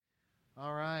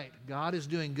All right. God is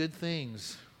doing good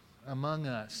things among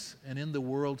us and in the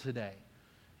world today.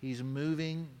 He's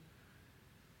moving.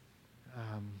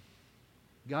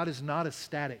 God is not a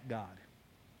static God,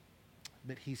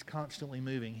 but He's constantly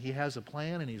moving. He has a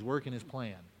plan and He's working His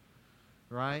plan,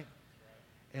 right?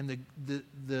 And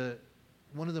the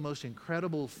one of the most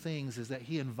incredible things is that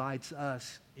He invites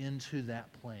us into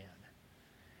that plan.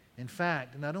 In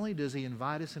fact, not only does He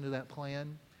invite us into that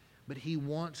plan, but He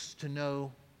wants to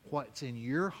know what's in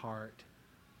your heart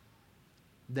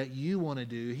that you want to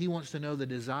do. He wants to know the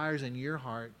desires in your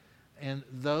heart, and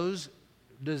those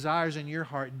desires in your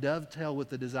heart dovetail with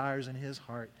the desires in His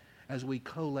heart as we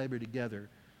co-labor together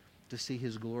to see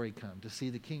His glory come, to see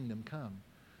the kingdom come.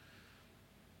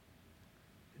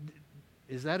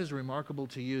 Is that as remarkable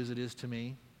to you as it is to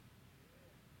me?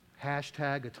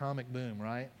 Hashtag atomic boom,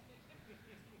 right?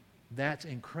 That's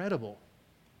incredible.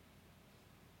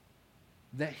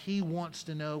 That He wants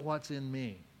to know what's in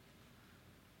me.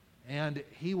 And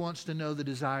He wants to know the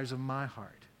desires of my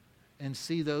heart and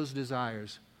see those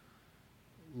desires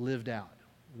lived out,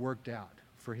 worked out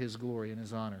for His glory and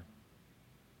His honor.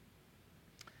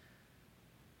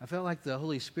 I felt like the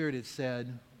Holy Spirit had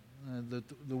said,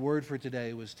 the word for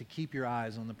today was to keep your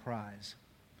eyes on the prize.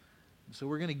 So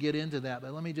we're going to get into that,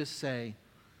 but let me just say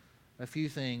a few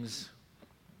things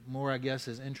more, I guess,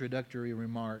 as introductory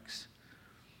remarks.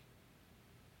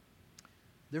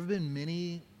 There have been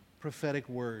many prophetic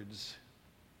words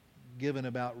given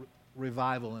about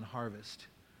revival and harvest.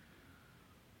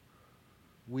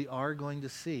 We are going to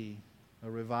see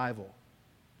a revival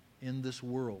in this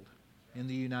world, in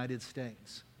the United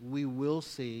States. We will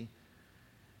see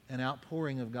an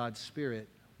outpouring of God's Spirit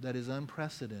that is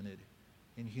unprecedented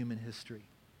in human history.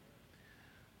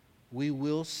 We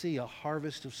will see a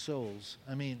harvest of souls.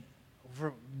 I mean,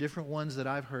 from different ones that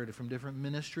I've heard from different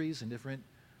ministries and different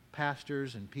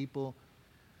pastors and people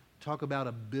talk about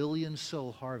 1 billion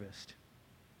soul harvest.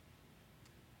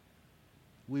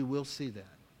 We will see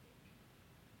that.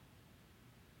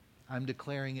 I'm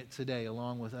declaring it today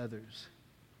along with others.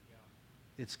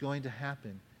 It's going to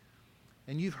happen.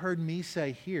 And you've heard me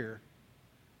say here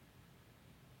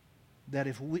that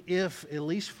if at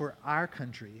least for our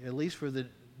country, at least for the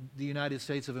United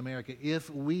States of America, if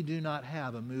we do not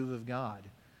have a move of God,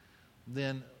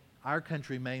 then our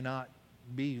country may not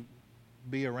be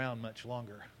around much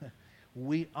longer.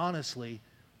 We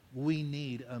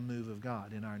need a move of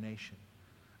God in our nation.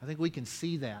 I think we can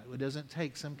see that. It doesn't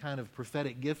take some kind of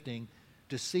prophetic gifting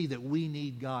to see that we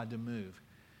need God to move.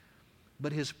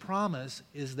 But His promise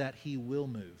is that He will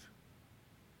move.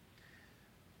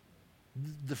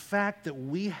 The fact that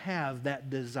we have that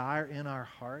desire in our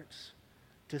hearts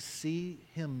to see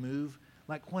Him move,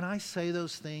 like when I say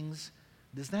those things,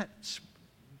 does that,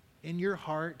 in your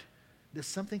heart, does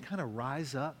something kind of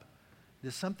rise up?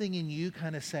 Does something in you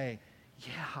kind of say,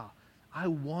 yeah, I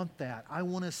want that. I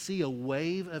want to see a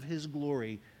wave of His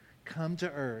glory come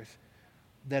to earth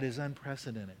that is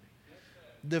unprecedented.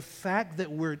 The fact that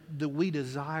we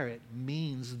desire it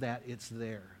means that it's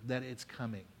there, that it's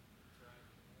coming.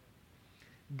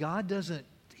 God doesn't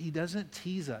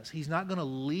tease us. He's not going to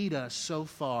lead us so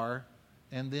far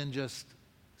and then just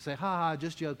say, ha,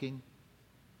 just joking,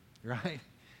 right?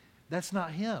 That's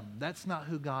not Him. That's not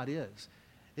who God is.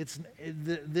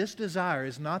 This desire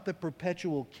is not the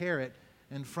perpetual carrot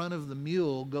in front of the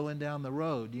mule going down the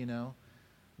road,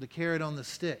 the carrot on the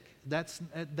stick.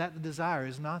 That desire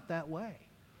is not that way.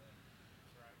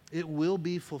 It will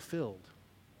be fulfilled.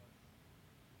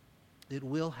 It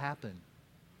will happen.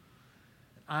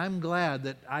 I'm glad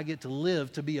that I get to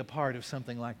live to be a part of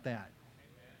something like that.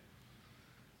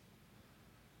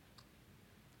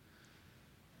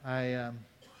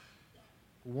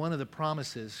 One of the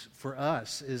promises for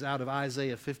us is out of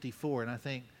Isaiah 54, and I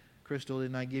think, Crystal,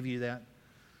 didn't I give you that?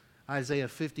 Isaiah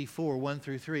 54, 1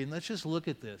 through 3. And let's just look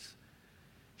at this.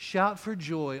 Shout for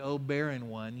joy, O barren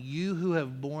one, you who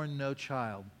have borne no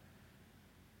child.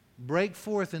 Break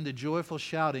forth into joyful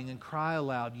shouting and cry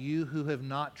aloud, you who have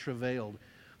not travailed.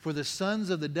 For the sons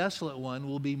of the desolate one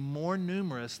will be more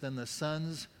numerous than the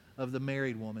sons of the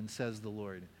married woman, says the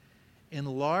Lord.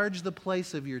 Enlarge the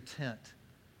place of your tent.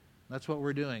 That's what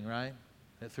we're doing, right?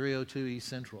 At 302 East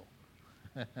Central.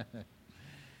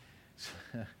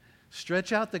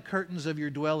 Stretch out the curtains of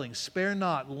your dwelling. Spare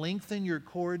not. Lengthen your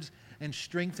cords and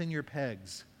strengthen your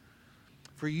pegs.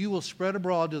 For you will spread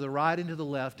abroad to the right and to the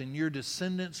left, and your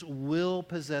descendants will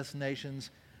possess nations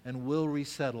and will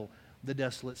resettle the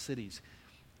desolate cities.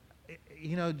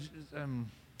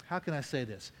 How can I say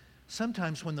this?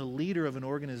 Sometimes when the leader of an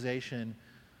organization,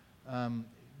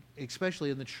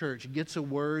 especially in the church, gets a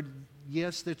word,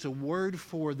 yes, it's a word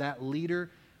for that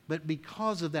leader, but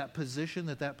because of that position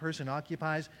that that person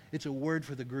occupies, it's a word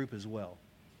for the group as well.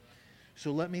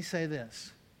 So let me say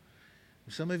this.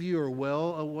 Some of you are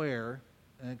well aware,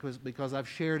 because I've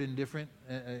shared in different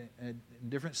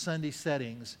Sunday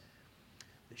settings,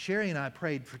 that Sherry and I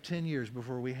prayed for 10 years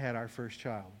before we had our first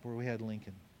child, before we had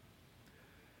Lincoln.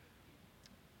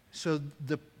 So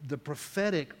the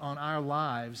prophetic on our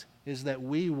lives is that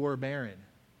we were barren.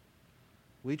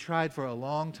 We tried for a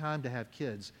long time to have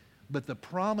kids. But the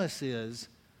promise is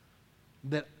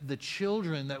that the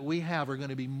children that we have are going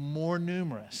to be more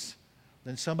numerous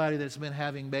than somebody that's been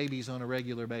having babies on a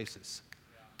regular basis.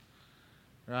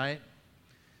 Right?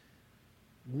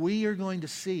 We are going to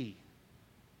see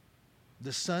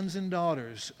the sons and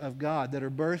daughters of God that are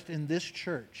birthed in this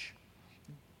church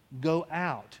go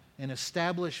out and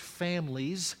establish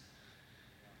families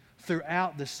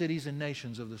throughout the cities and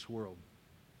nations of this world.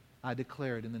 I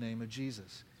declare it in the name of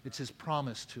Jesus. It's His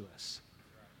promise to us.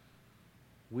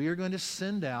 We are going to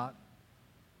send out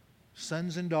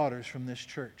sons and daughters from this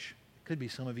church. It could be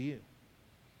some of you,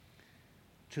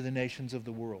 to the nations of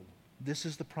the world. This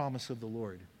is the promise of the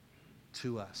Lord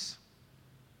to us.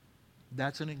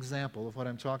 That's an example of what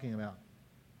I'm talking about.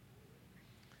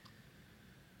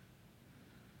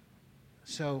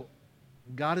 So,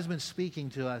 God has been speaking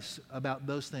to us about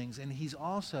those things, and He's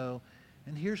also,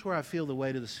 and here's where I feel the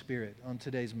weight of the Spirit on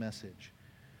today's message.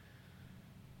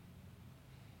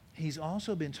 He's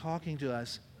also been talking to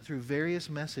us through various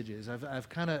messages. I've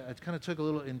kind of took a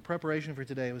little, in preparation for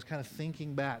today, I was kind of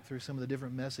thinking back through some of the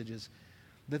different messages,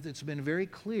 that it's been very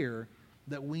clear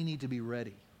that we need to be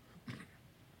ready.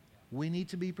 We need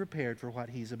to be prepared for what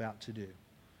He's about to do.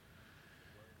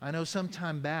 I know some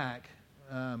time back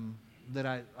that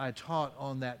I taught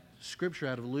on that scripture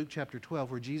out of Luke chapter 12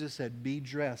 where Jesus said, be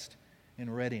dressed in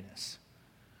readiness.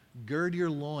 Gird your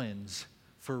loins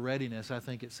for readiness, I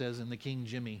think it says in the King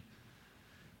Jimmy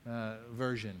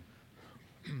version.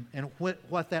 And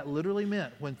what that literally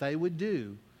meant, what they would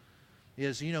do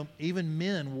is, even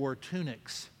men wore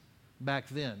tunics back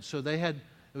then. So it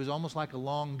was almost like a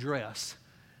long dress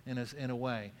in a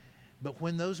way. But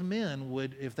when those men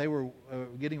would, if they were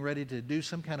getting ready to do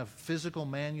some kind of physical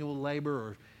manual labor,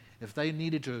 or if they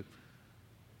needed to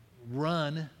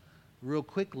run real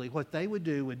quickly, what they would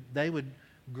do, they would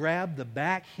grab the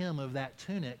back hem of that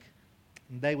tunic,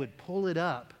 and they would pull it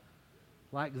up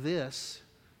like this,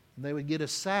 and they would get a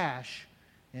sash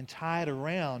and tie it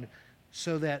around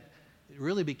so that it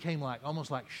really became almost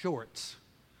like shorts,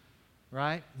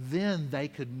 right? Then they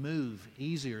could move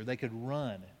easier. They could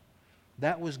run.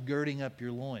 That was girding up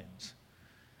your loins.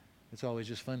 It's always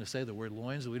just fun to say the word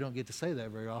loins, and we don't get to say that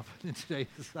very often in today's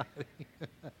society.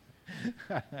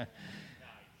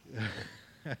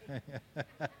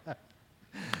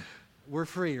 We're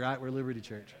free, right? We're Liberty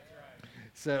Church.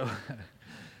 So,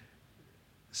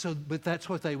 but that's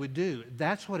what they would do.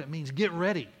 That's what it means. Get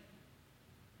ready.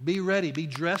 Be ready. Be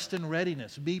dressed in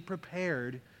readiness. Be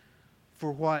prepared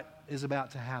for what is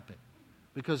about to happen,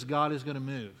 because God is going to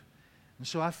move. And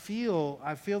so I feel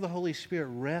the Holy Spirit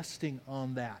resting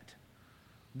on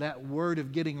that word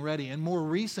of getting ready. And more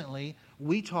recently,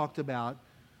 we talked about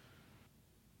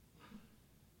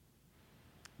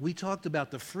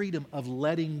the freedom of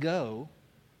letting go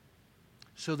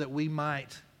so that we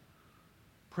might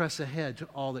press ahead to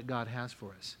all that God has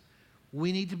for us.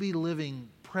 We need to be living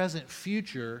present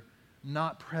future,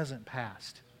 not present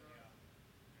past.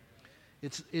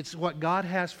 It's what God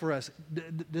has for us.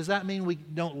 Does that mean we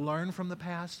don't learn from the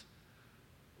past?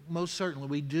 Most certainly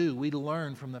we do. We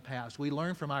learn from the past. We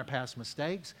learn from our past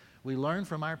mistakes. We learn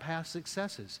from our past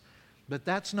successes. But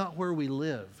that's not where we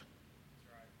live.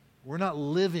 We're not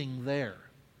living there.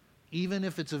 Even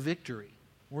if it's a victory,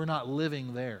 we're not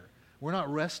living there. We're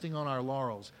not resting on our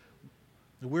laurels.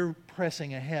 We're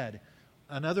pressing ahead.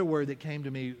 Another word that came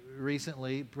to me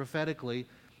recently, prophetically,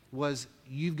 was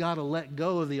you've got to let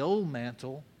go of the old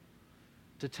mantle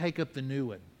to take up the new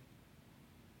one.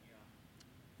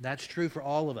 That's true for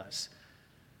all of us.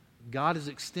 God is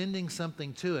extending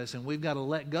something to us, and we've got to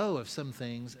let go of some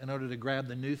things in order to grab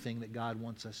the new thing that God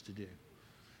wants us to do.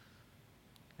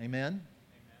 Amen? Amen.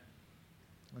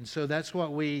 And so that's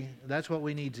what we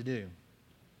need to do.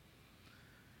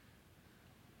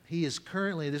 He is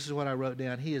currently, this is what I wrote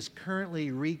down, He is currently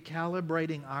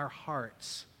recalibrating our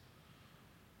hearts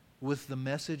with the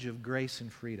message of grace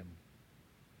and freedom.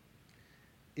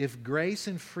 If grace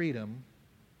and freedom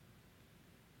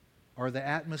are the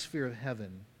atmosphere of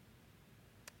heaven,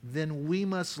 then we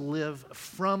must live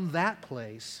from that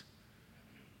place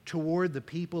toward the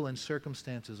people and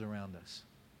circumstances around us.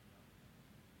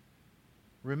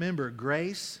 Remember,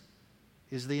 grace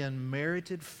is the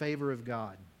unmerited favor of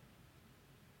God.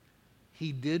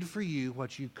 He did for you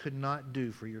what you could not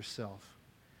do for yourself.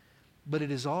 But it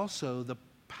is also the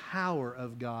power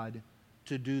of God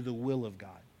to do the will of God.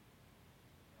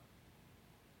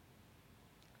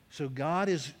 So God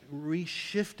is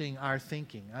reshifting our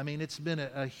thinking. I mean, it's been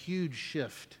a huge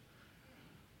shift.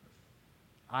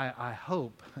 I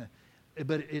hope.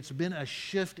 But it's been a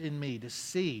shift in me to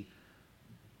see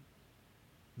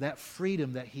that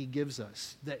freedom that He gives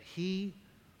us, that He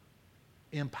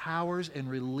empowers and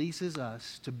releases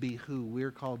us to be who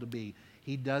we're called to be.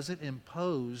 He doesn't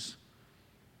impose,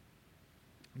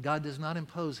 God does not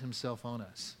impose Himself on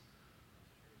us,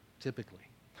 typically.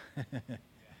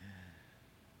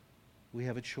 We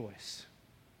have a choice.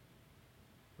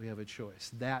 We have a choice.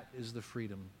 That is the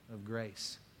freedom of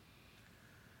grace.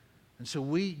 And so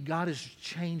God is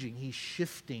changing. He's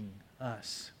shifting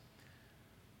us.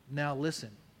 Now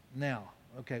listen. Now,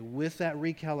 okay, with that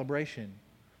recalibration,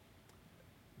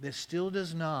 this still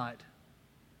does not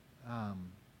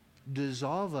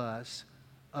dissolve us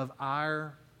of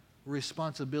our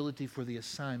responsibility for the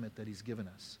assignment that He's given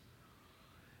us.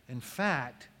 In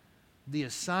fact, the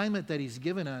assignment that He's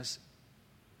given us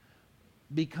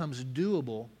becomes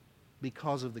doable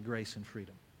because of the grace and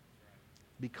freedom.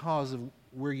 Because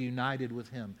we're united with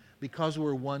Him. Because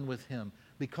we're one with Him.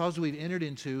 Because we've entered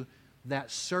into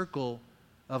that circle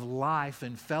of life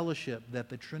and fellowship that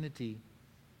the Trinity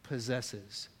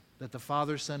possesses, that the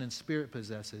Father, Son, and Spirit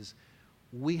possesses,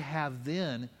 we have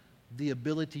then the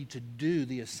ability to do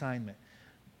the assignment.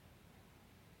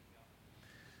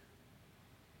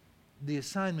 The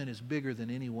assignment is bigger than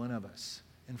any one of us.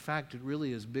 In fact, it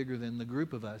really is bigger than the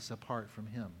group of us apart from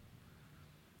Him.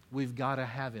 We've got to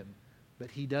have Him.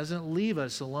 But He doesn't leave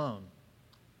us alone.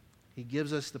 He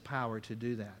gives us the power to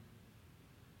do that.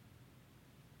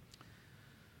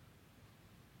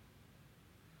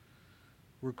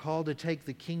 We're called to take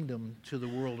the kingdom to the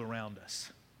world around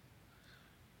us.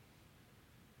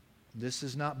 This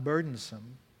is not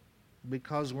burdensome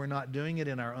because we're not doing it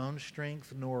in our own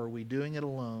strength, nor are we doing it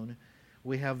alone.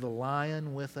 We have the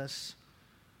Lion with us,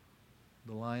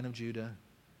 the Lion of Judah,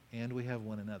 and we have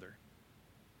one another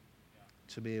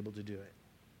to be able to do it.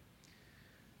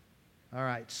 All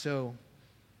right, so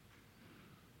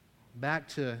back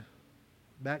to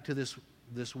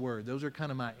this word. Those are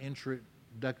kind of my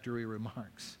introductory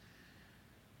remarks.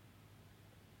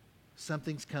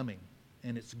 Something's coming,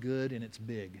 and it's good, and it's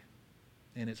big,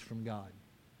 and it's from God.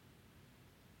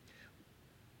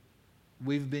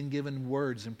 We've been given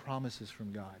words and promises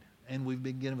from God, and we've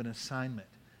been given an assignment.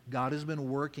 God has been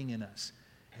working in us,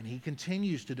 and He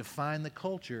continues to define the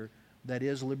culture that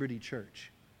is Liberty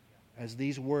Church. As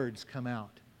these words come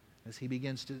out, as He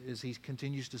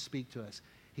continues to speak to us,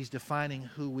 He's defining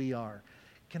who we are.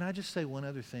 Can I just say one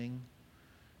other thing?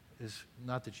 Is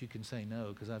not that you can say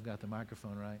no, because I've got the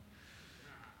microphone right.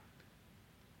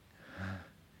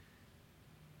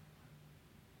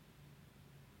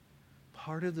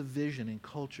 Part of the vision and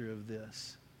culture of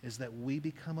this is that we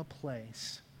become a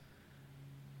place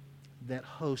that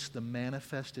hosts the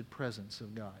manifested presence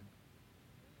of God.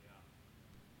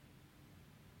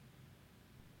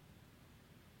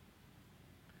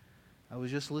 I was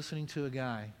just listening to a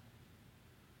guy,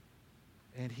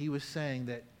 and he was saying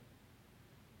that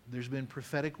there's been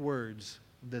prophetic words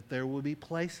that there will be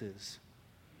places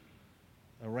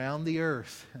around the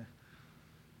earth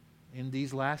in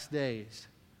these last days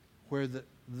where the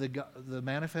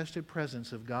manifested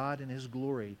presence of God and His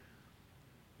glory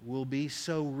will be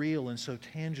so real and so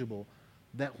tangible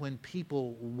that when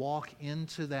people walk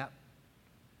into that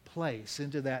place,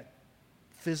 into that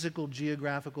physical,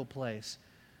 geographical place,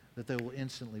 that they will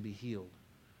instantly be healed.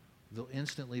 They'll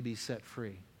instantly be set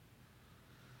free.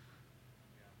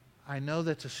 I know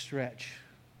that's a stretch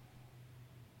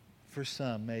for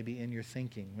some, maybe in your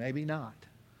thinking, maybe not.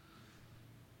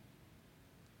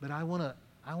 But I want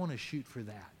to shoot for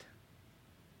that.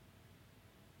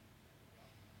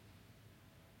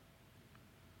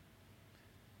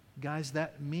 Guys,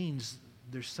 that means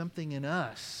there's something in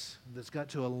us that's got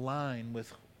to align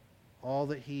with all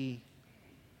that He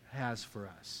has for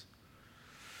us.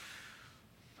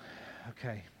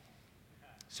 Okay.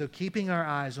 So keeping our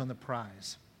eyes on the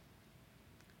prize.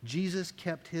 Jesus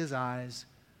kept His eyes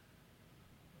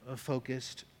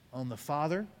focused on the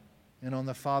Father and on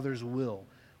the Father's will.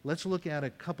 Let's look at a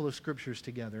couple of scriptures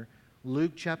together.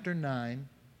 Luke chapter 9.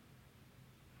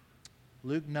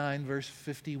 Luke 9, verse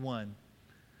 51.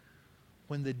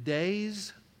 When the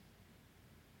days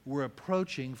were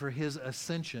approaching for His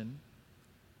ascension,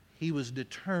 He was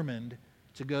determined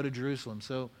to go to Jerusalem.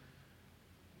 So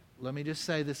let me just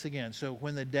say this again. So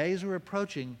when the days were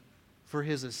approaching for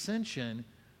His ascension,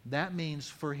 that means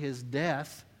for His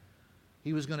death,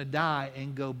 He was going to die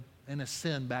and go and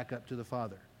ascend back up to the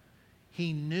Father.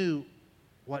 He knew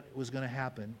what was going to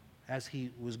happen as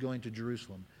he was going to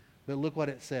Jerusalem. But look what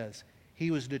it says.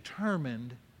 He was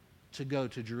determined to go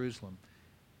to Jerusalem.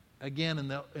 Again,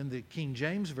 in the King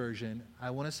James Version, I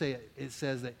want to say it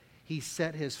says that he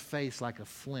set his face like a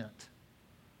flint.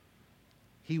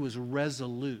 He was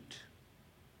resolute.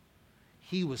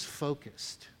 He was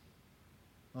focused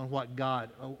on what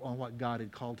God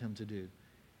had called him to do.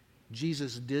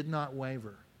 Jesus did not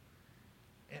waver.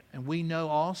 And we know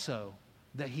also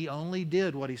that he only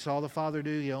did what he saw the Father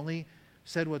do. He only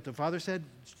said what the Father said.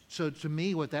 So to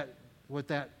me, what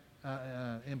that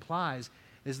implies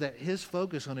is that his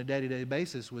focus on a day-to-day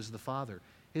basis was the Father.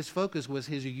 His focus was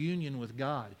his union with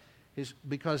God.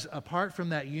 Because apart from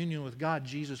that union with God,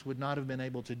 Jesus would not have been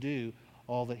able to do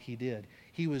all that he did.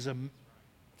 He was a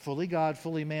fully God,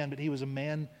 fully man, but he was a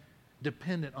man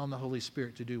dependent on the Holy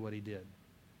Spirit to do what he did.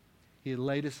 He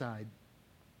laid aside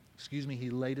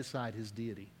his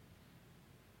deity.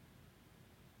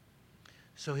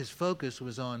 So his focus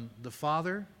was on the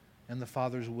Father and the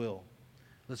Father's will.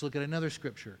 Let's look at another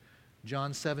scripture.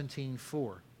 John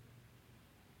 17:4.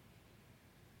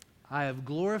 I have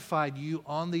glorified you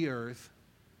on the earth,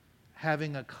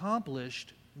 having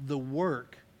accomplished the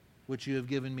work which you have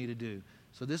given me to do.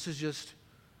 So this is just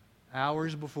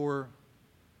hours before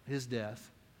his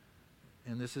death.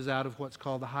 And this is out of what's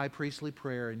called the high priestly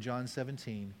prayer in John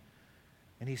 17.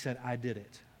 And he said, I did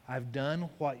it. I've done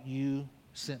what you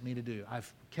sent me to do.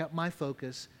 I've kept my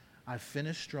focus. I've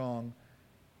finished strong.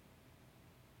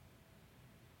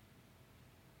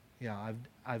 Yeah,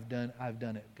 I've done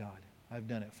it, God. I've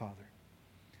done it, Father.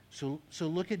 So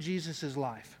look at Jesus'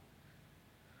 life.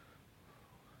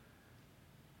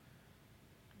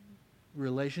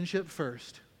 Relationship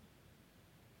first.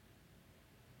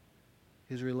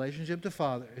 His relationship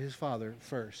to his Father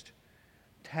first.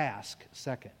 Task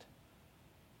second.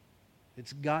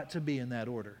 It's got to be in that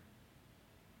order.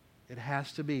 It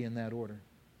has to be in that order.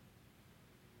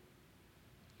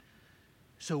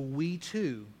 So we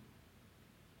too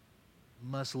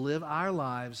must live our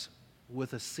lives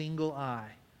with a single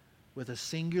eye, with a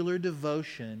singular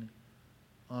devotion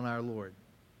on our Lord.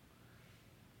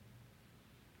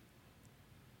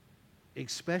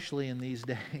 Especially in these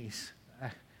days,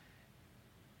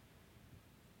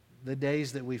 the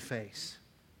days that we face.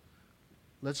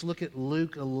 Let's look at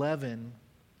Luke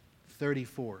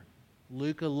 11:34.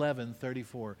 Luke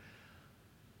 11:34.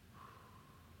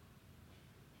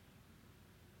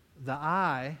 The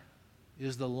eye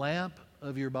is the lamp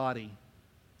of your body.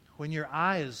 When your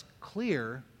eye is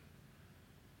clear,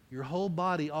 your whole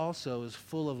body also is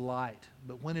full of light.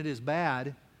 But when it is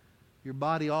bad, your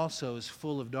body also is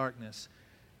full of darkness.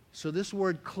 So this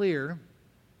word clear,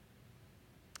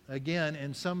 again,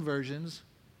 in some versions,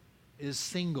 is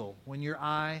single. When your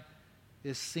eye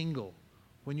is single.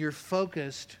 When you're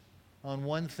focused on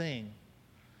one thing.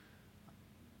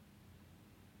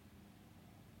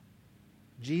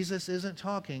 Jesus isn't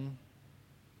talking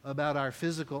about our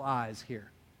physical eyes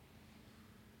here.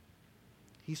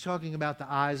 He's talking about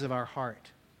the eyes of our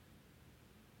heart.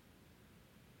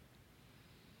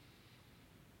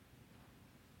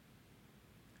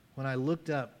 When I looked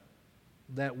up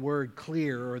that word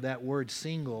clear or that word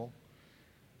single,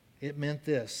 it meant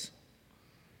this: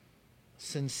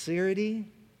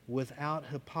 sincerity without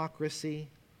hypocrisy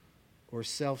or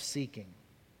self-seeking.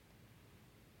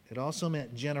 It also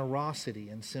meant generosity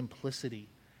and simplicity.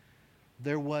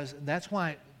 That's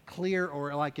why clear,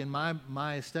 or like in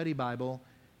my study Bible,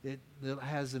 it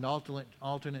has an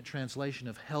alternate translation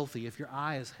of healthy, if your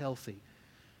eye is healthy.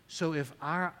 So if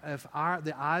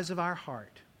the eyes of our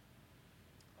heart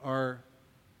are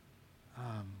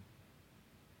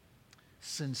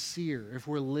sincere, if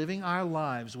we're living our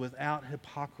lives without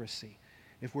hypocrisy,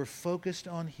 if we're focused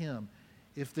on Him,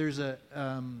 if there's a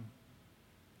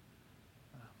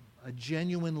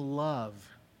genuine love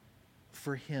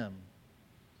for Him,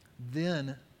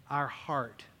 then our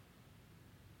heart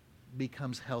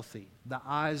becomes healthy. The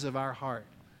eyes of our heart,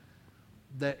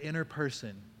 that inner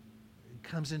person,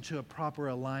 comes into a proper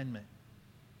alignment.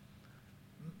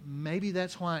 Maybe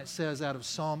that's why it says out of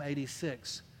Psalm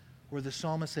 86, where the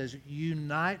psalmist says,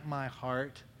 unite my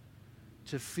heart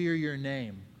to fear your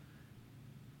name.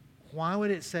 Why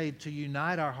would it say to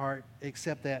unite our heart,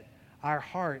 except that our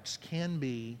hearts can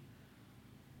be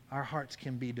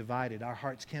divided. Our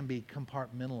hearts can be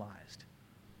compartmentalized.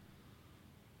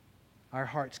 Our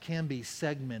hearts can be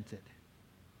segmented.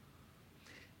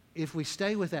 If we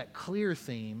stay with that clear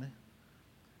theme,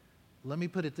 let me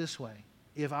put it this way.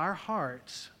 If our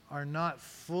hearts are not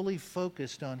fully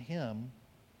focused on Him,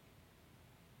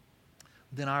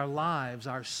 then our lives,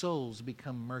 our souls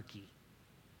become murky.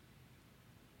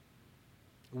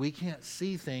 We can't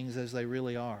see things as they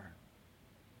really are.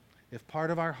 If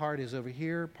part of our heart is over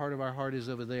here, part of our heart is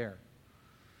over there.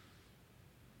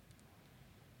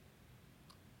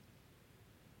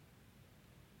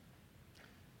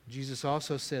 Jesus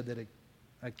also said that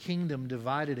a kingdom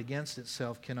divided against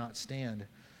itself cannot stand.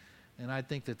 And I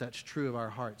think that that's true of our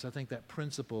hearts. I think that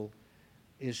principle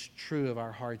is true of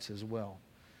our hearts as well.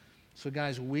 So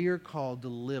guys, we are called to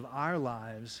live our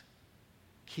lives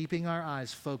keeping our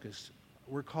eyes focused.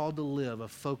 We're called to live a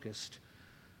focused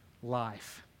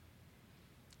life.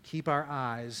 Keep our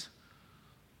eyes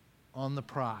on the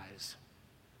prize.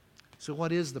 So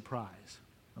what is the prize?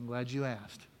 I'm glad you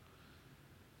asked.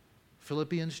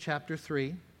 Philippians chapter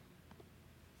 3.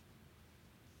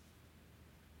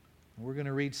 We're going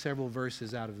to read several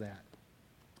verses out of that.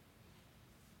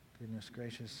 Goodness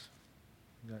gracious,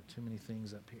 I've got too many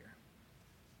things up here.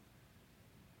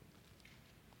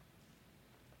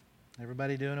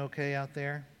 Everybody doing okay out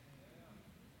there?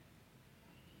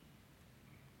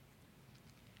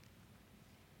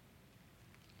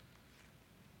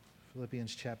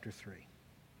 Philippians chapter 3.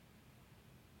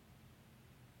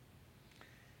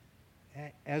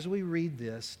 As we read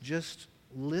this, just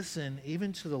listen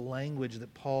even to the language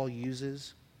that Paul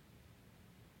uses,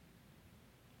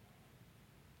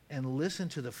 and listen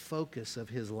to the focus of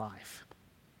his life.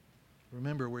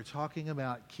 Remember, we're talking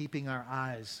about keeping our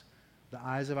eyes, the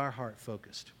eyes of our heart,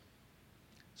 focused.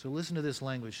 So listen to this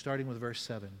language, starting with verse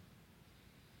 7.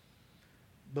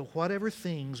 But whatever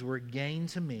things were gain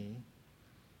to me,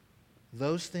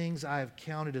 those things I have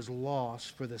counted as loss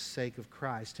for the sake of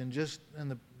Christ. And just in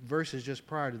the verses just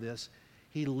prior to this,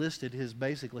 he listed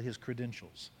basically his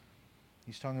credentials.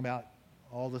 He's talking about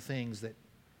all the things that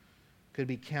could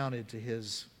be counted to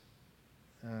his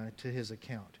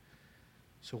account.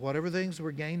 So whatever things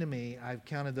were gain to me, I've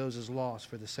counted those as loss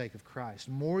for the sake of Christ.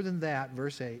 More than that,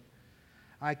 verse 8,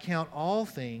 I count all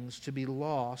things to be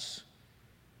loss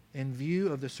in view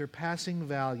of the surpassing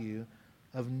value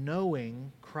of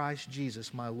knowing Christ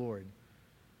Jesus my Lord,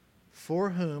 for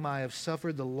whom I have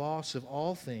suffered the loss of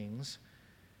all things,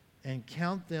 and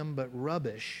count them but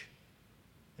rubbish,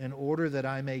 in order that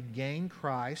I may gain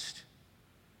Christ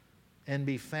and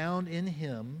be found in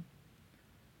him,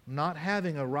 not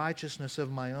having a righteousness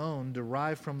of my own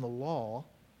derived from the law,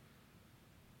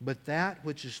 but that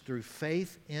which is through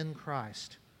faith in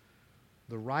Christ,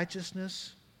 the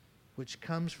righteousness which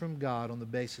comes from God on the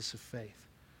basis of faith.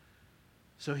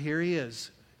 So here he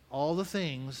is. All the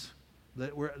things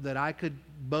that I could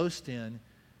boast in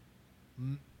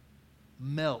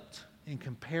melt in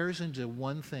comparison to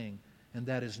one thing, and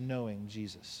that is knowing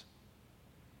Jesus.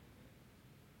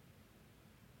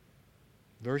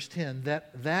 Verse 10,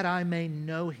 that I may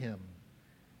know him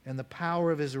and the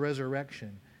power of his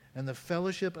resurrection and the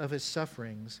fellowship of his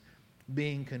sufferings,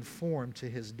 being conformed to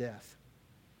his death,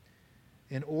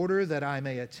 in order that I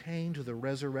may attain to the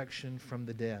resurrection from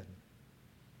the dead.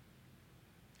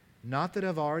 Not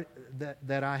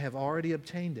that I have already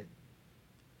obtained it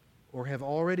or have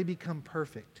already become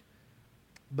perfect,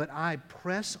 but I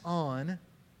press on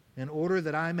in order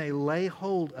that I may lay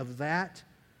hold of that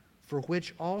for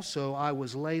which also I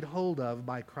was laid hold of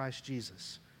by Christ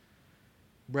Jesus.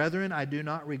 Brethren, I do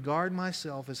not regard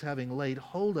myself as having laid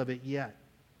hold of it yet,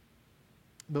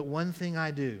 but one thing I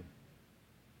do,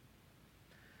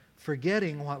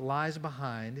 forgetting what lies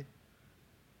behind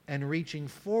and reaching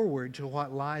forward to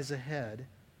what lies ahead,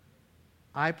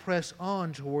 I press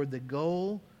on toward the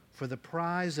goal for the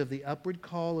prize of the upward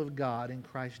call of God in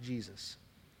Christ Jesus.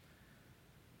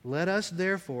 Let us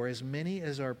therefore, as many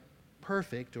as are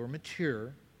perfect or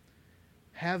mature,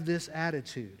 have this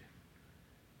attitude.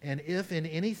 And if in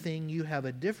anything you have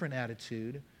a different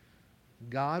attitude,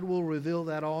 God will reveal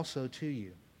that also to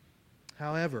you.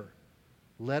 However,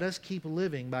 let us keep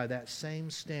living by that same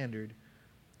standard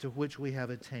to which we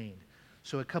have attained.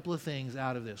 So a couple of things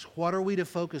out of this. What are we to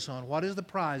focus on? What is the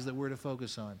prize that we're to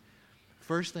focus on?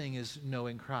 First thing is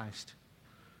knowing Christ.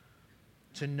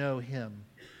 To know him.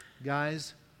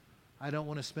 Guys, I don't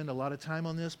want to spend a lot of time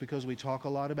on this because we talk a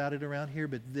lot about it around here,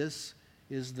 but this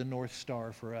is the North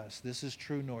Star for us. This is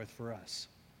true north for us.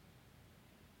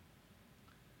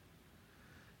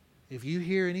 If you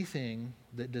hear anything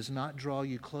that does not draw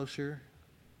you closer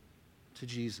to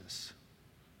Jesus,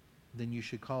 then you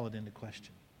should call it into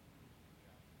question.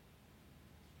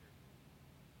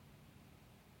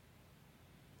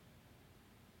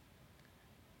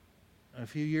 A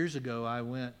few years ago, I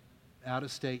went out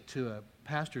of state to a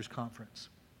pastor's conference.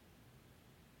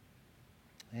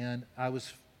 And I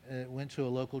went to a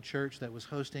local church that was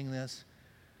hosting this.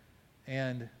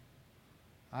 And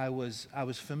I was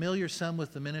familiar some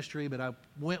with the ministry, but I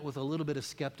went with a little bit of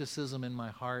skepticism in my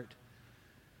heart.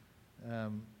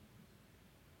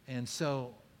 And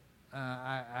so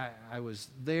I was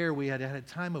there. We had a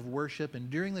time of worship, and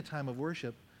during the time of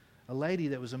worship, a lady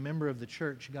that was a member of the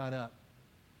church got up,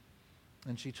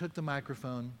 and she took the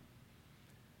microphone,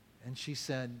 and she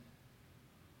said,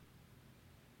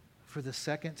 "For the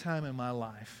second time in my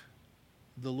life,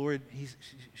 the Lord,"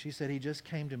 she said, "He just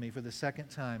came to me for the second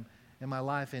time in my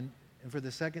life, and for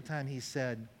the second time He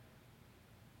said,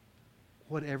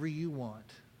 whatever you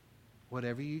want,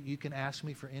 whatever you can ask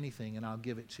me for anything, and I'll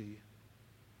give it to you."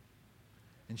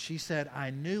 And she said, I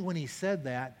knew when He said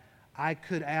that, I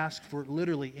could ask for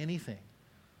literally anything.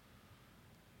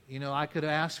 You know, I could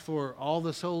ask for all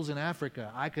the souls in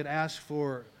Africa. I could ask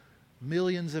for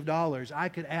millions of dollars. I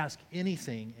could ask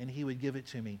anything, and He would give it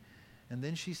to me. And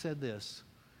then she said this.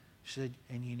 She said,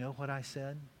 "And you know what I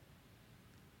said?"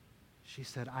 She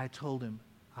said, "I told Him,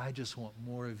 I just want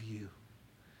more of you."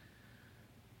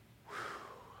 Whew.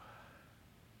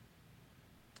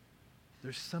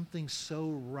 There's something so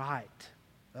right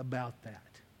about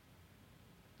that.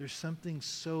 There's something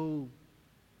so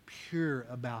pure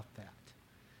about that.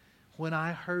 When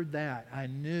I heard that, I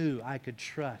knew I could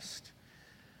trust.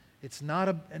 It's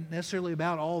not necessarily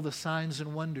about all the signs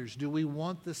and wonders. Do we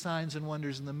want the signs and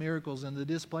wonders and the miracles and the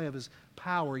display of His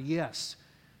power? Yes.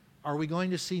 Are we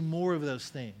going to see more of those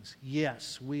things?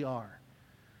 Yes, we are.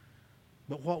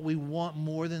 But what we want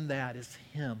more than that is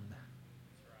Him.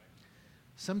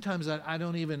 Sometimes I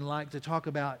don't even like to talk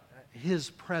about His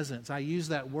presence. I use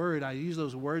that word. I use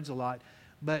those words a lot.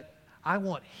 But I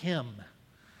want Him.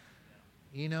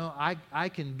 You know, I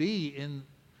can be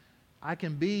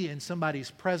in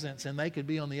somebody's presence, and they could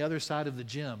be on the other side of the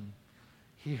gym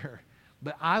here.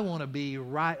 But I want to be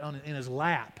right in His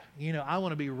lap. You know, I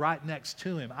want to be right next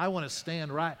to Him. I want to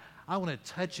stand right. I want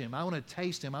to touch Him. I want to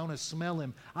taste Him. I want to smell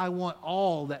Him. I want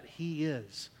all that He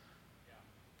is.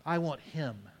 I want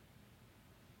Him.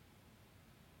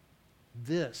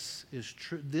 This is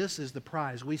true. This is the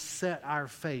prize. We set our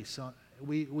face on.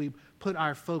 We put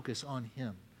our focus on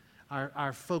Him.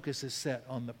 Our focus is set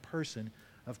on the person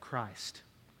of Christ.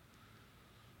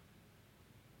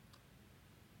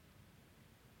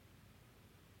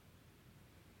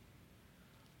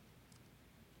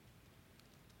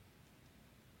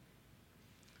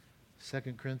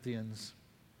 Second Corinthians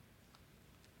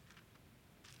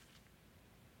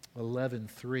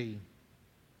 11:3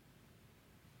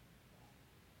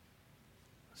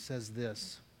 says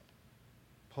this.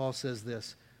 Paul says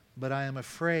this, "But I am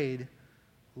afraid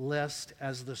lest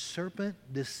as the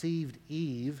serpent deceived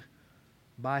Eve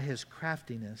by his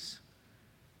craftiness,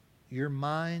 your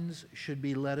minds should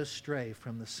be led astray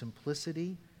from the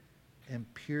simplicity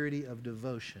and purity of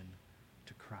devotion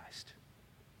to Christ."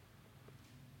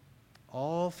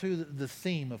 All through the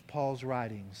theme of Paul's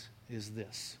writings is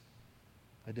this,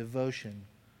 a devotion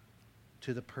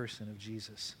to the person of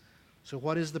Jesus. So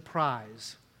what is the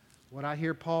prize? What I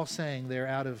hear Paul saying there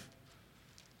out of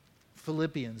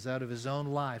Philippians, out of his own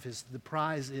life, is the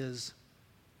prize is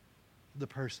the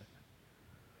person.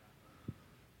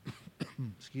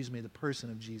 Excuse me, the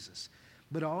person of Jesus.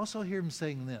 But I also hear him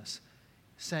saying this,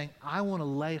 saying, I want to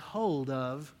lay hold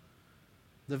of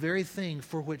the very thing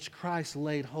for which Christ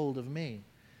laid hold of me.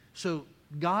 So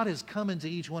God has come into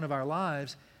each one of our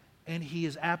lives, and He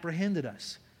has apprehended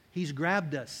us. He's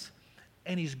grabbed us,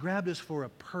 and He's grabbed us for a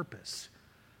purpose.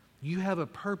 You have a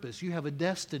purpose. You have a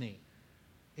destiny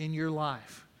in your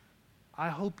life. I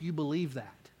hope you believe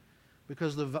that,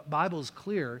 because the Bible is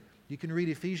clear. You can read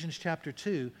Ephesians chapter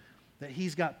 2, that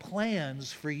He's got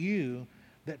plans for you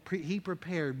that He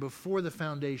prepared before the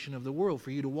foundation of the world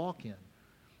for you to walk in.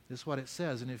 That's what it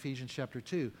says in Ephesians chapter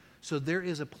 2. So there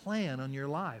is a plan on your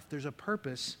life. There's a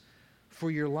purpose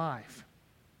for your life.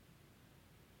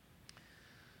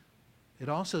 It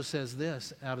also says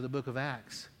this out of the book of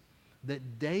Acts,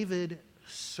 that David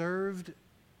served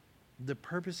the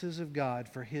purposes of God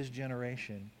for his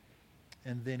generation,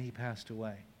 and then he passed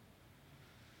away.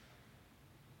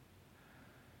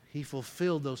 He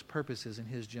fulfilled those purposes in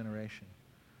his generation.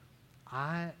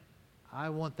 I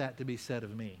want that to be said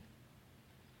of me.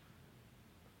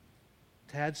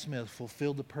 Tad Smith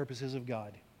fulfilled the purposes of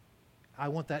God. I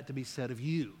want that to be said of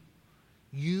you.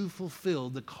 You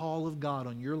fulfilled the call of God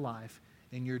on your life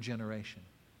in your generation.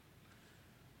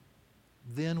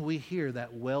 Then we hear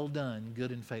that well done,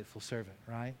 good and faithful servant,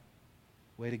 right?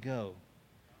 Way to go.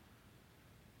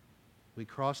 We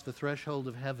cross the threshold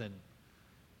of heaven.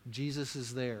 Jesus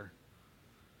is there,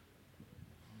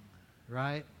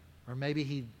 right? Or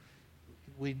maybe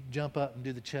we jump up and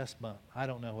do the chest bump. I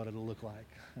don't know what it'll look like.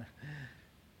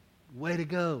 Way to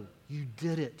go. You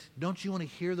did it. Don't you want to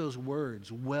hear those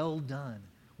words? Well done.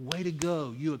 Way to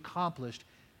go. You accomplished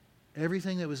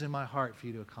everything that was in my heart for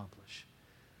you to accomplish.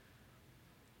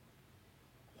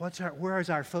 Where is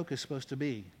our focus supposed to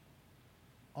be?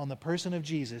 On the person of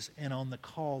Jesus and on the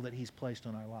call that He's placed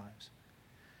on our lives.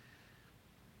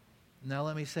 Now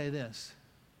let me say this.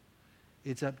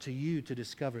 It's up to you to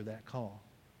discover that call.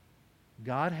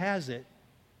 God has it.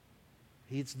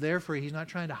 It's there for you. He's not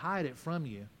trying to hide it from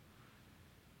you.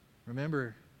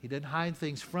 Remember, He doesn't hide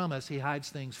things from us. He hides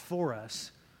things for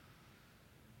us.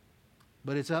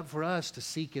 But it's up for us to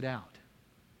seek it out.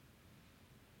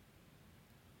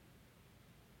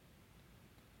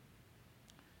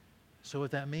 So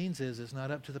what that means is it's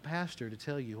not up to the pastor to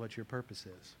tell you what your purpose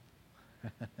is.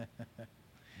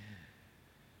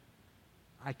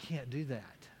 I can't do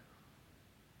that.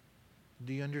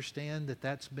 Do you understand that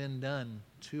that's been done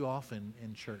too often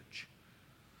in church?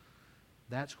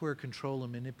 That's where control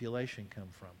and manipulation come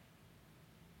from.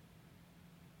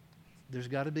 There's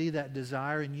got to be that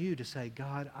desire in you to say,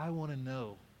 God, I want to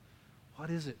know. What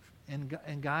is it?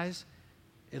 And guys,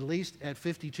 at least at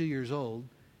 52 years old,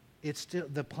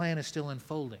 the plan is still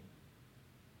unfolding.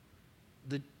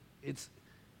 Do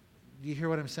you hear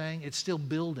what I'm saying? It's still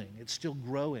building. It's still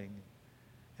growing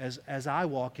as I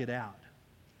walk it out.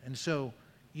 And so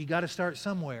you got to start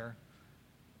somewhere.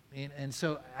 And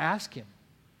so ask Him,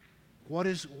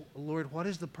 Lord, what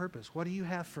is the purpose? What do you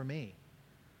have for me?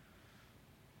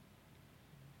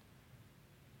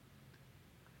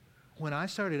 When I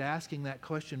started asking that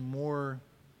question more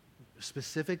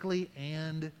specifically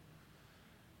and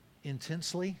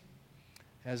intensely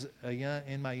as a young,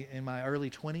 in my early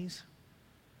 20s,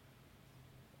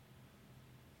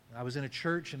 I was in a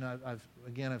church, and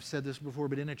I've said this before,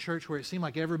 but in a church where it seemed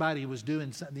like everybody was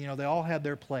doing something, they all had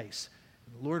their place.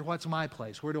 Lord, what's my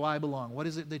place? Where do I belong? What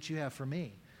is it that you have for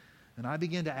me? And I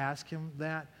began to ask Him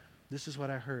that. This is what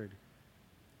I heard.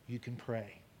 You can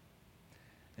pray.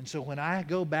 And so when I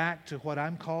go back to what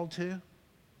I'm called to,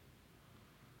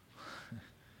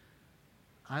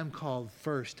 I'm called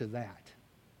first to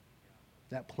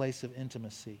that place of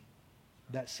intimacy,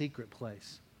 that secret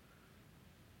place.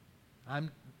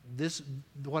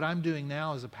 What I'm doing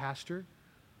now as a pastor,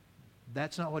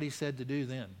 that's not what He said to do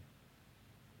then.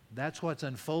 That's what's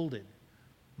unfolded.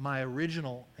 My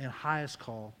original and highest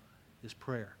call is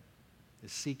prayer,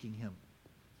 is seeking Him.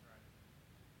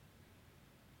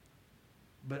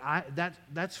 But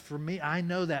that's for me. I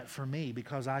know that for me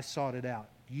because I sought it out.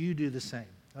 You do the same.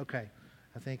 Okay,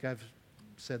 I think I've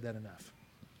said that enough.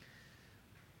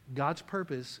 God's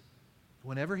purpose,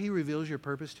 whenever He reveals your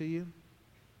purpose to you,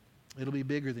 it'll be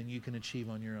bigger than you can achieve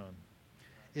on your own.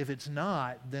 If it's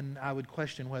not, then I would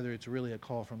question whether it's really a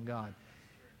call from God.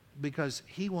 Because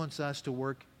He wants us to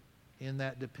work in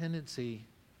that dependency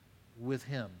with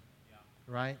Him,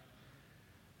 right?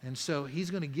 And so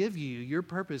He's going to give you, your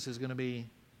purpose is going to be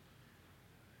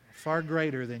far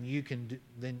greater than you can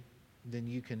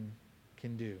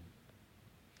do.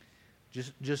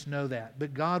 Just know that.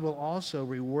 But God will also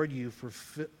reward you for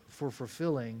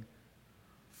fulfilling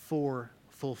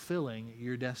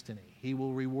your destiny. He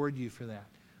will reward you for that.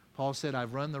 Paul said,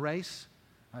 I've run the race,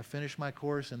 I've finished my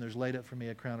course, and there's laid up for me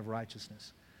a crown of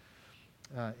righteousness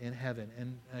in heaven.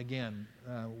 And again,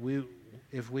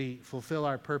 if we fulfill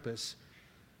our purpose,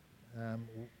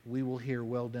 we will hear,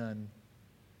 well done,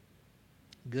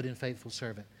 good and faithful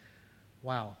servant.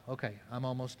 Wow, okay, I'm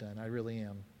almost done. I really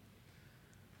am.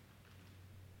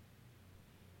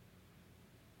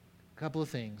 A couple of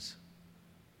things.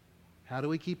 How do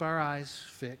we keep our eyes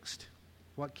fixed?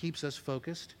 What keeps us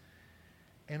focused?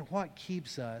 And what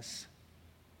keeps us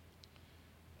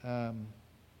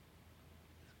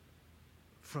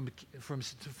from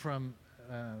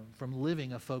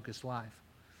living a focused life?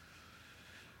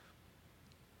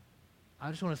 I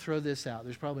just want to throw this out.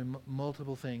 There's probably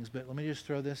multiple things, but let me just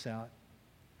throw this out.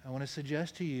 I want to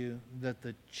suggest to you that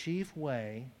the chief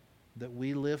way that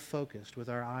we live focused with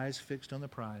our eyes fixed on the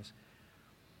prize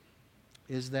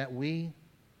is that we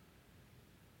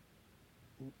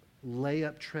lay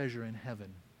up treasure in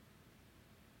heaven.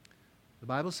 The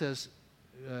Bible says,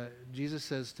 Jesus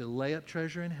says to lay up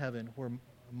treasure in heaven where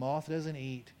moth doesn't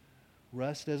eat,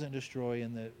 rust doesn't destroy,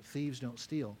 and the thieves don't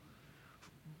steal.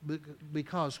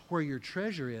 Because where your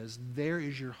treasure is, there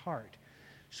is your heart.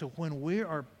 So when we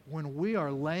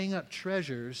are laying up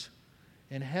treasures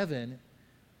in heaven,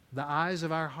 the eyes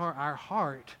of our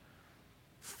heart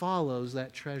follows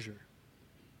that treasure.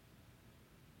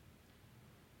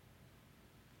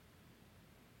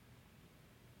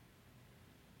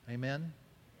 Amen?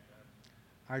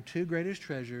 Our two greatest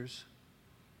treasures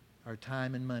are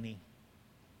time and money.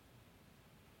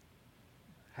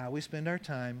 how we spend our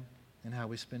time and how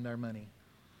we spend our money.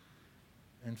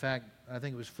 In fact, I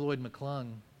think it was Floyd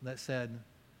McClung that said,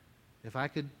 if I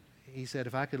could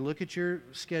look at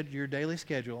your daily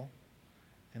schedule,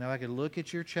 and if I could look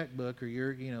at your checkbook or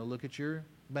look at your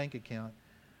bank account,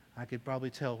 I could probably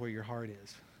tell where your heart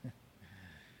is.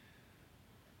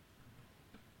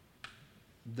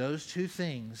 Those two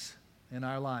things in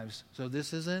our lives. So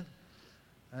this isn't,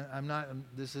 I'm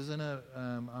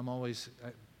always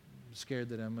scared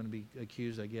that I'm going to be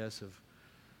accused, I guess, of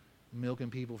milking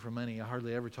people for money. I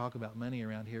hardly ever talk about money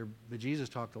around here, but Jesus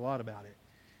talked a lot about it.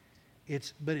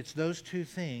 It's those two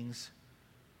things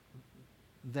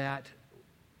that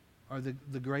are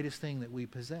the greatest thing that we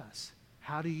possess.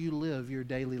 How do you live your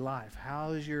daily life?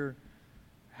 How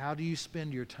do you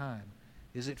spend your time?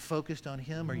 Is it focused on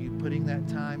Him? Are you putting that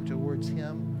time towards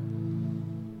Him?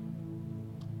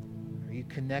 Are you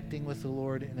connecting with the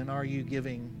Lord? And then are you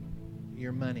giving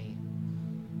your money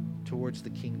towards the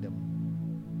kingdom?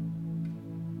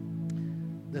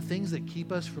 The things that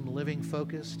keep us from living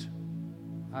focused,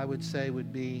 I would say,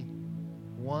 would be,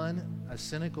 one, a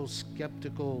cynical,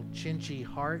 skeptical, chinchy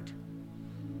heart,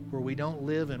 where we don't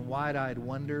live in wide-eyed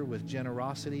wonder with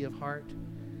generosity of heart,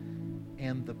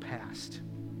 and the past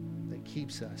that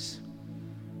keeps us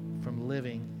from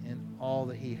living in all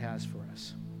that He has for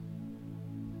us.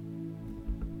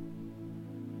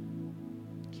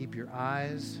 Keep your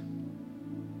eyes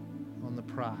on the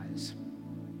prize.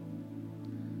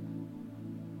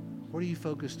 What are you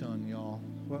focused on, y'all?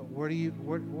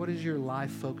 What is your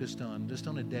life focused on, just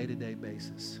on a day-to-day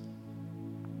basis?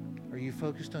 Are you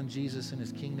focused on Jesus and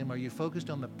His kingdom? Are you focused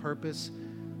on the purpose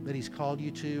that He's called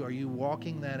you to? Are you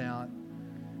walking that out?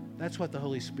 That's what the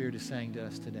Holy Spirit is saying to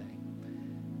us today.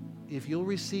 If you'll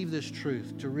receive this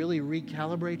truth, to really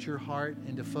recalibrate your heart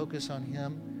and to focus on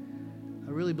Him,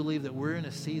 I really believe that we're in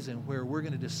a season where we're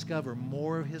going to discover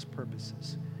more of His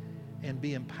purposes and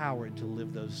be empowered to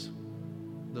live those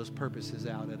purposes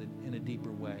out in a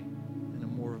deeper way, in a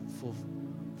more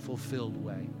fulfilled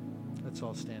way. Let's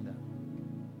all stand up.